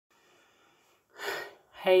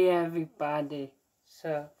Hey everybody.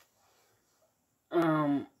 So,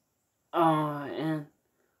 um, and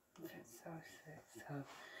so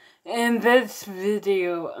in this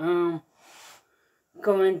video,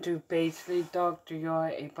 going to basically talk to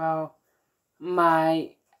y'all about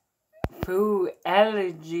my food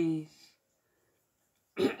allergies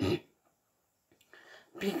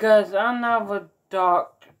because I never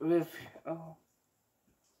talked with. Oh,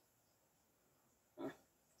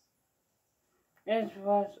 it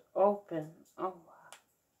was open. Oh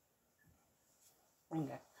wow.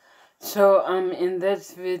 Okay. So in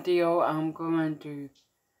this video I'm going to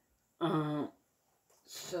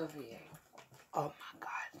survey. Oh my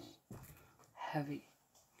god, heavy.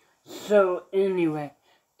 So anyway,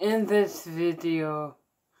 in this video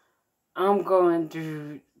I'm going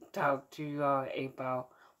to talk to y'all about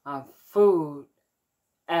my food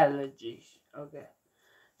allergies. Okay.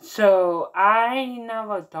 So I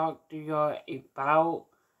never talked to y'all about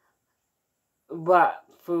what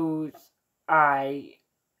foods I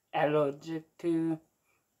allergic to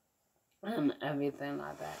and everything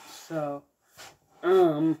like that. So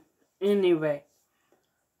anyway,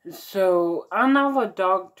 so I never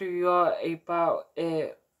talked to y'all about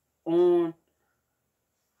it on.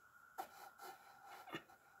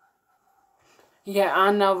 Yeah,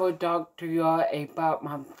 I never talked to y'all about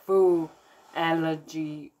my food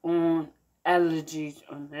allergies on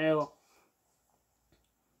here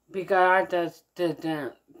because I just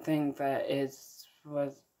didn't think that it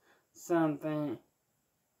was something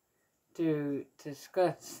to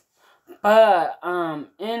discuss. But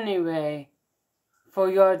anyway, for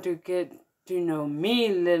y'all to get to know me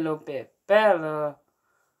a little bit better,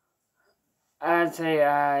 I'd say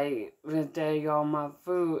I would tell y'all my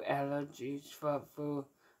food allergies for food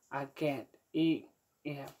I can't eat.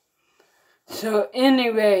 Yeah. So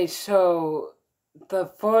anyway, so the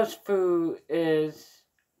first food is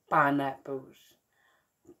pineapples.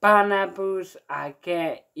 Pineapples, I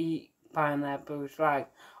can't eat pineapples.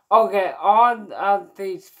 Like, okay, all of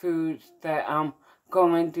these foods that I'm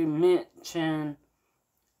going to mention,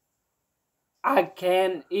 I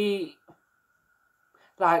can eat.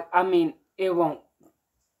 Like, I mean, it won't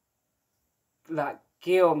like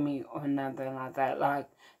kill me or nothing like that. Like,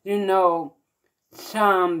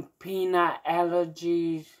 some peanut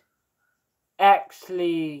allergies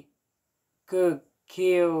actually could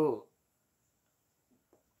kill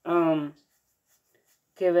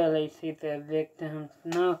really the victims.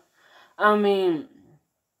 No, I mean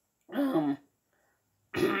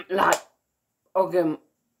like, okay,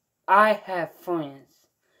 I have friends.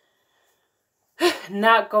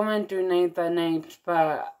 Not going to name the names,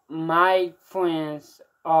 but my friends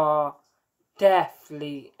are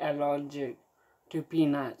deathly allergic to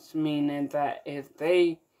peanuts, meaning that if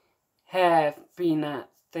they have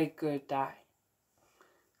peanuts, they could die.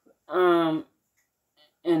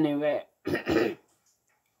 Anyway,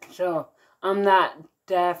 so I'm not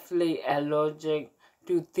deathly allergic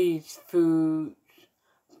to these foods,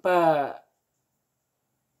 but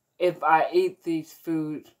if I eat these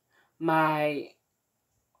foods, I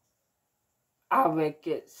would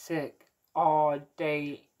get sick all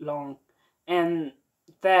day long, and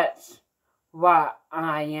that's why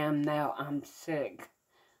I am now. I'm sick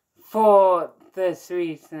for this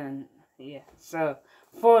reason. Yeah. So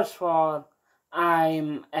first of all,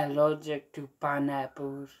 I'm allergic to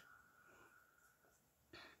pineapples.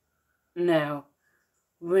 Now,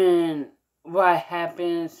 what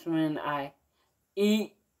happens when I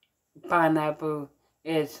eat pineapple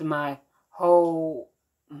is my whole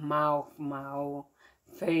mouth, my whole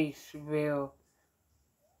face will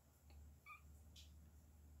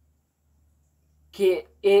get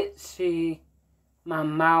itchy. My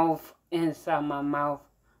mouth, inside my mouth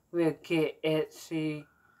will get itchy.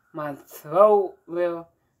 My throat will,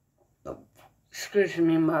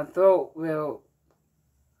 my throat will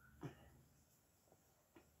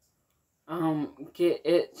get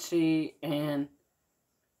itchy and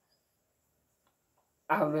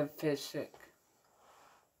I will feel sick.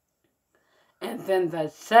 And then the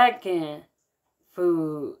second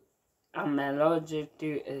food I'm allergic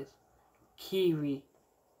to is kiwi.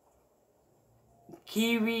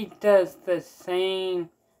 Kiwi does the same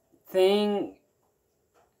thing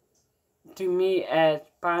to me as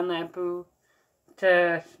pineapple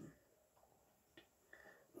does,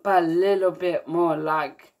 but a little bit more.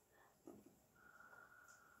 Like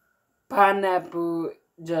pineapple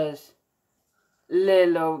just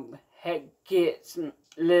gets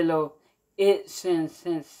little itching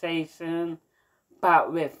sensation,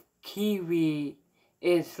 but with kiwi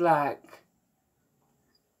it's like,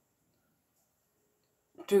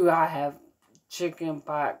 do I have chicken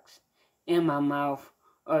pox in my mouth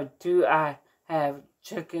or do I have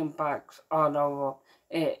chicken pox all over?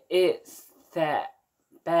 It's that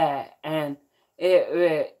bad, and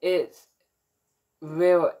it's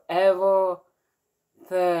real ever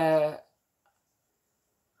the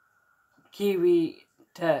kiwi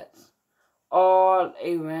touch all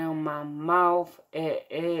around my mouth. It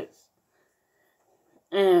is,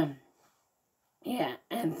 and yeah,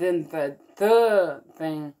 and then the third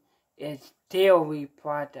thing is dairy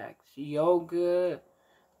products, yogurt,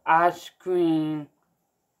 ice cream,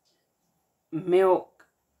 milk.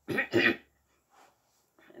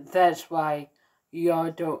 That's why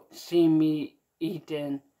y'all don't see me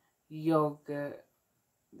eating yogurt.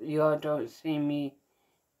 Y'all don't see me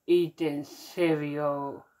eating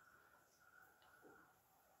cereal.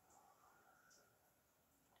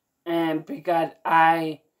 And because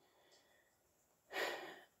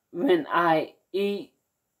when I eat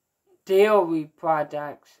dairy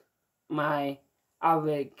products, I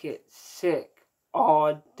would get sick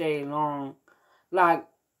all day long. Like,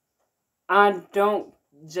 I don't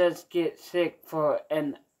just get sick for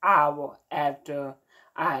an hour after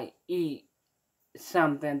I eat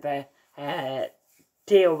something that had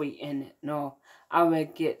dairy in it. No, I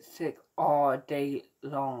would get sick all day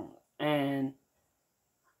long. And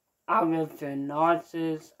I will feel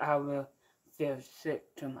nauseous. I will feel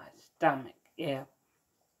sick to my stomach. Yeah.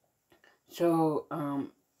 So,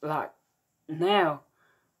 like, now,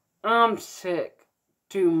 I'm sick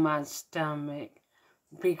to my stomach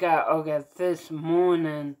because, okay, this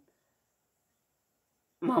morning,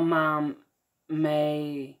 my mom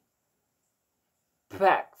made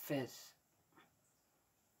breakfast.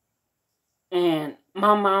 And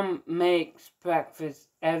my mom makes breakfast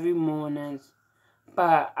every morning,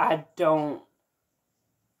 but I don't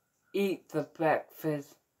eat the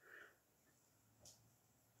breakfast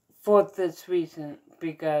for this reason,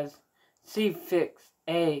 because she fixes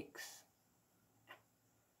eggs.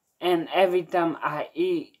 And every time I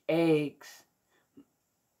eat eggs,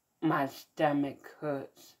 my stomach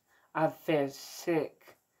hurts. I feel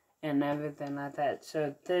sick and everything like that.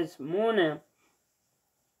 So this morning,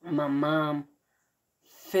 my mom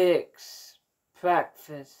fixed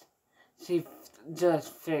breakfast. She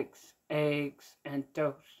just fixed eggs and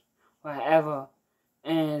toast, whatever.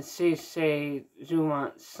 And she said, you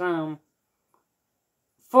want some?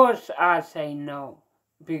 First, I say no,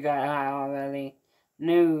 because I already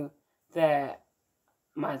knew that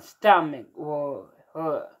my stomach would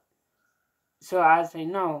hurt. So I say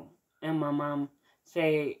no, and my mom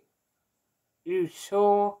say, you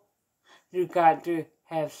sure? You got to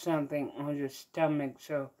have something on your stomach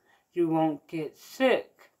so you won't get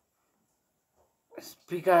sick.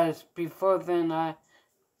 Because before then I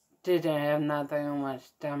didn't have nothing on my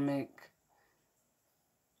stomach.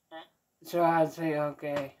 So I say,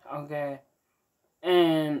 okay.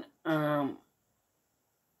 And,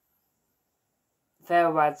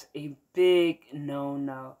 that was a big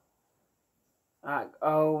no-no. Like,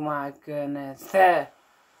 oh my goodness. That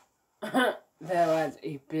was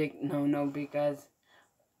a big no-no because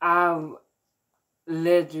I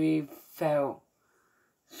literally felt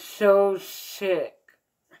so sick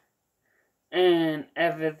and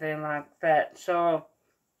everything like that. So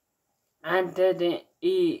I didn't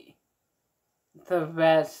eat the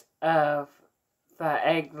rest of the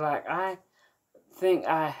egg. Like, I think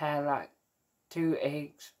I had like 2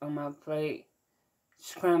 eggs on my plate,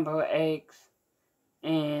 scrambled eggs,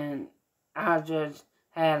 and I just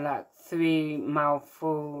had like 3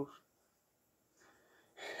 mouthfuls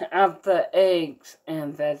of the eggs,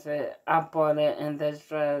 and that's it. I bought it in this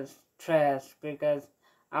trash because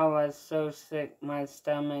I was so sick. My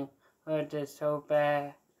stomach hurted so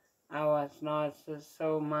bad. I was nauseous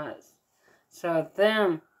so much. So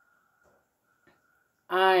then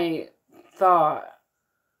I thought,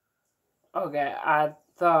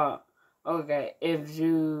 if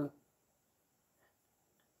you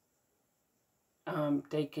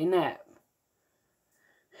take a nap,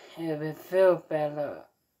 it will feel better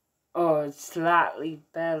or slightly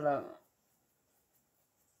better.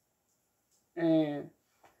 And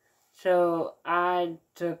so I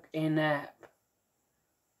took a nap.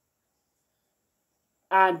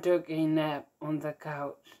 I took a nap on the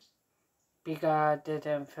couch because I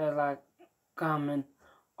didn't feel like coming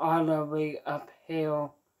all the way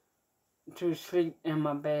uphill to sleep in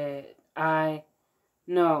my bed. I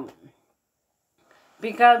know.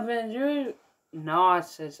 Because when you're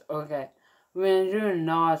nauseous,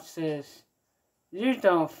 you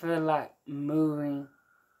don't feel like moving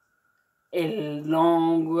a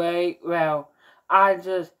long way. Well, I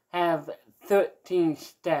just have 13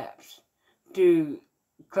 steps to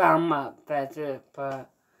climb up, that's it. But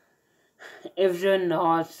if you're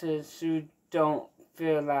nauseous, you don't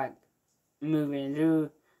feel like moving.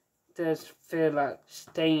 You just feel like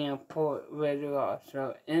staying put where you are.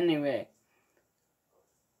 So anyway,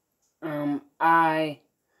 I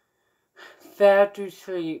fell to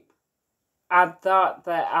sleep. I thought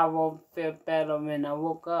that I would feel better when I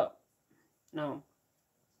woke up. No.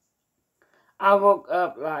 I woke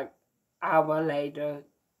up like an hour later.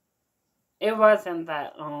 It wasn't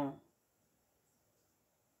that long.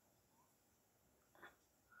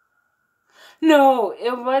 No,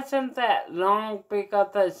 it wasn't that long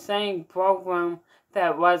because the same program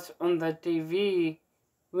that was on the TV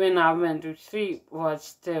when I went to sleep was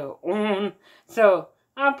still on. So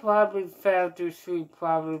I probably fell to sleep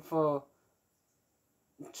probably for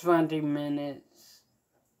 20 minutes.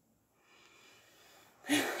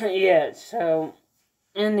 Yeah, so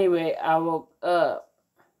anyway, I woke up,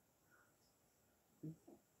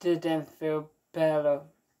 didn't feel better.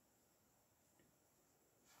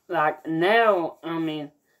 Like now,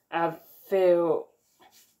 I feel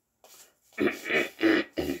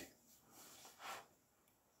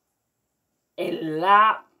a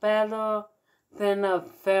lot better than I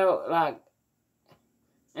felt like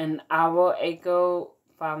an hour ago,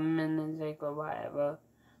 5 minutes ago, whatever.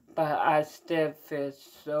 But I still feel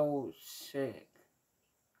so sick.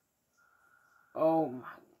 Oh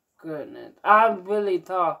my goodness. I really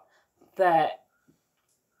thought that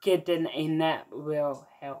getting a nap will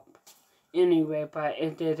help. Anyway, but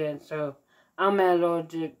it didn't. So I'm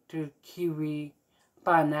allergic to kiwi,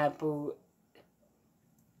 pineapple,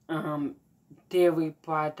 dairy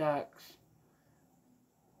products,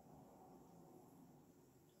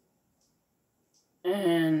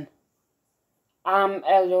 and I'm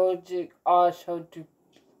allergic also to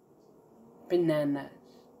bananas.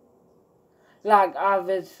 Like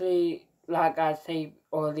obviously, like I said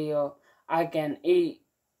earlier, I can eat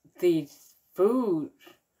these foods,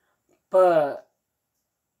 but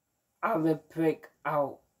I will break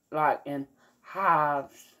out like in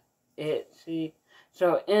halves. See.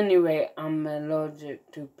 So anyway, I'm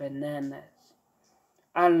allergic to bananas.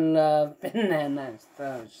 I love bananas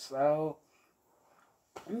though so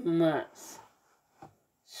much.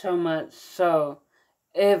 So much so,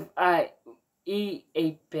 if I eat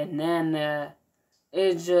a banana,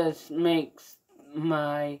 it just makes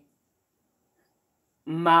my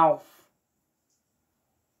mouth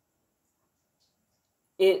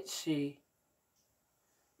itchy.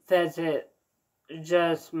 That's it.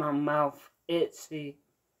 Just my mouth itchy.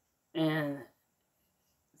 And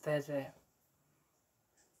that's it.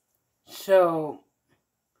 So,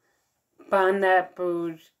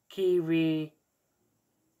 pineapples, kiwi,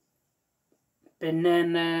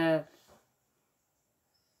 bananas,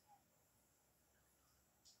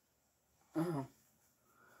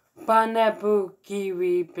 pineapple,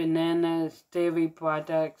 kiwi, bananas, dairy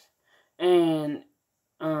products, and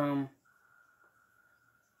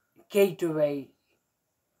Gatorade.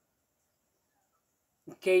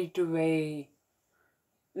 Gatorade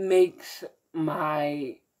makes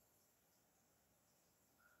my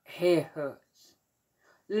hair hurts.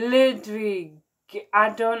 Literally, I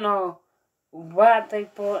don't know what they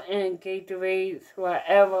put in Gatorades,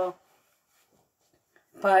 whatever,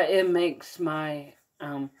 but it makes my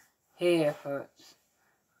hair hurts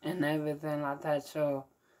and everything like that. So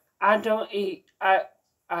I don't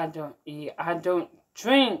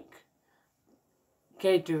drink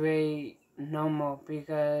Gatorade no more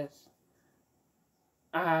because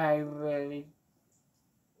I really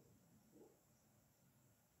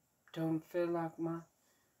don't feel like my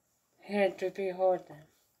hair to be hurting.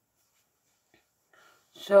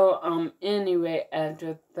 So anyway,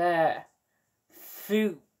 after that,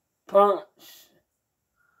 fruit punch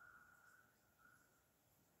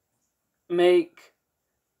make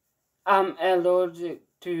I'm allergic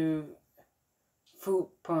to fruit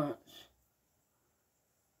punch.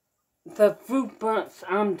 The fruit punch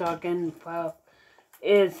I'm talking about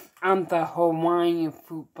is the Hawaiian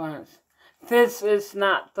fruit punch. This is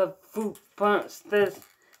not the fruit punch. This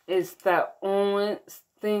is the orange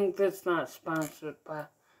thing that's not sponsored by.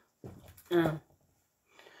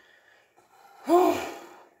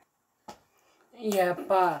 Yeah,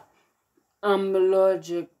 but I'm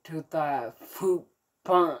allergic to the fruit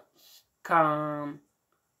punch.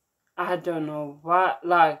 I don't know what,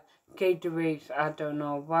 like Gatorades, I don't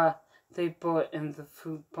know what they put in the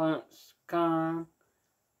fruit punch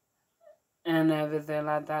and everything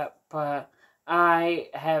like that, but I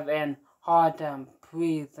have a hard time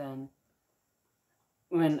breathing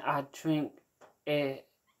when I drink it.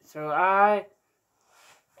 So I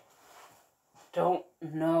don't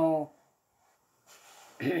know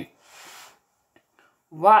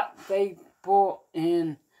what they brought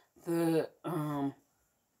in the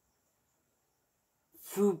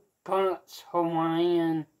fruit punch,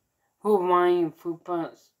 Hawaiian fruit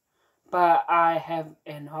punch, but I have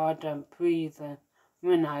a hard time breathing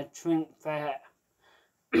when I drink that.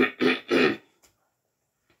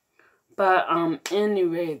 But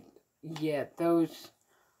anyway, yeah, those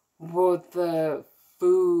were the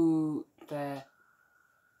food that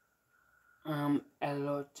I'm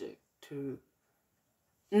allergic to.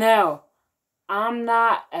 Now, I'm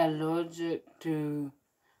not allergic to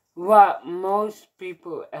what most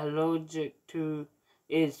people allergic to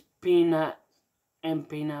is peanuts and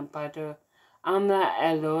peanut butter. I'm not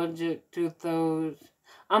allergic to those.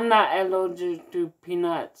 I'm not allergic to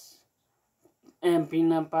peanuts and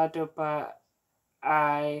peanut butter, but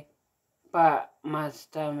my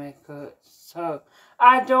stomach hurts. So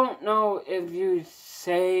I don't know if you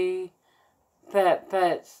say that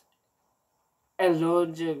that's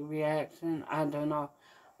allergic reaction. I don't know.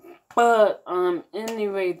 But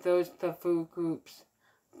anyway, those the food groups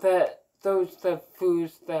those the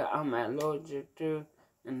foods that I'm allergic to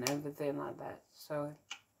and everything like that. So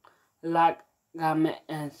like, comment,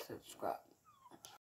 and subscribe.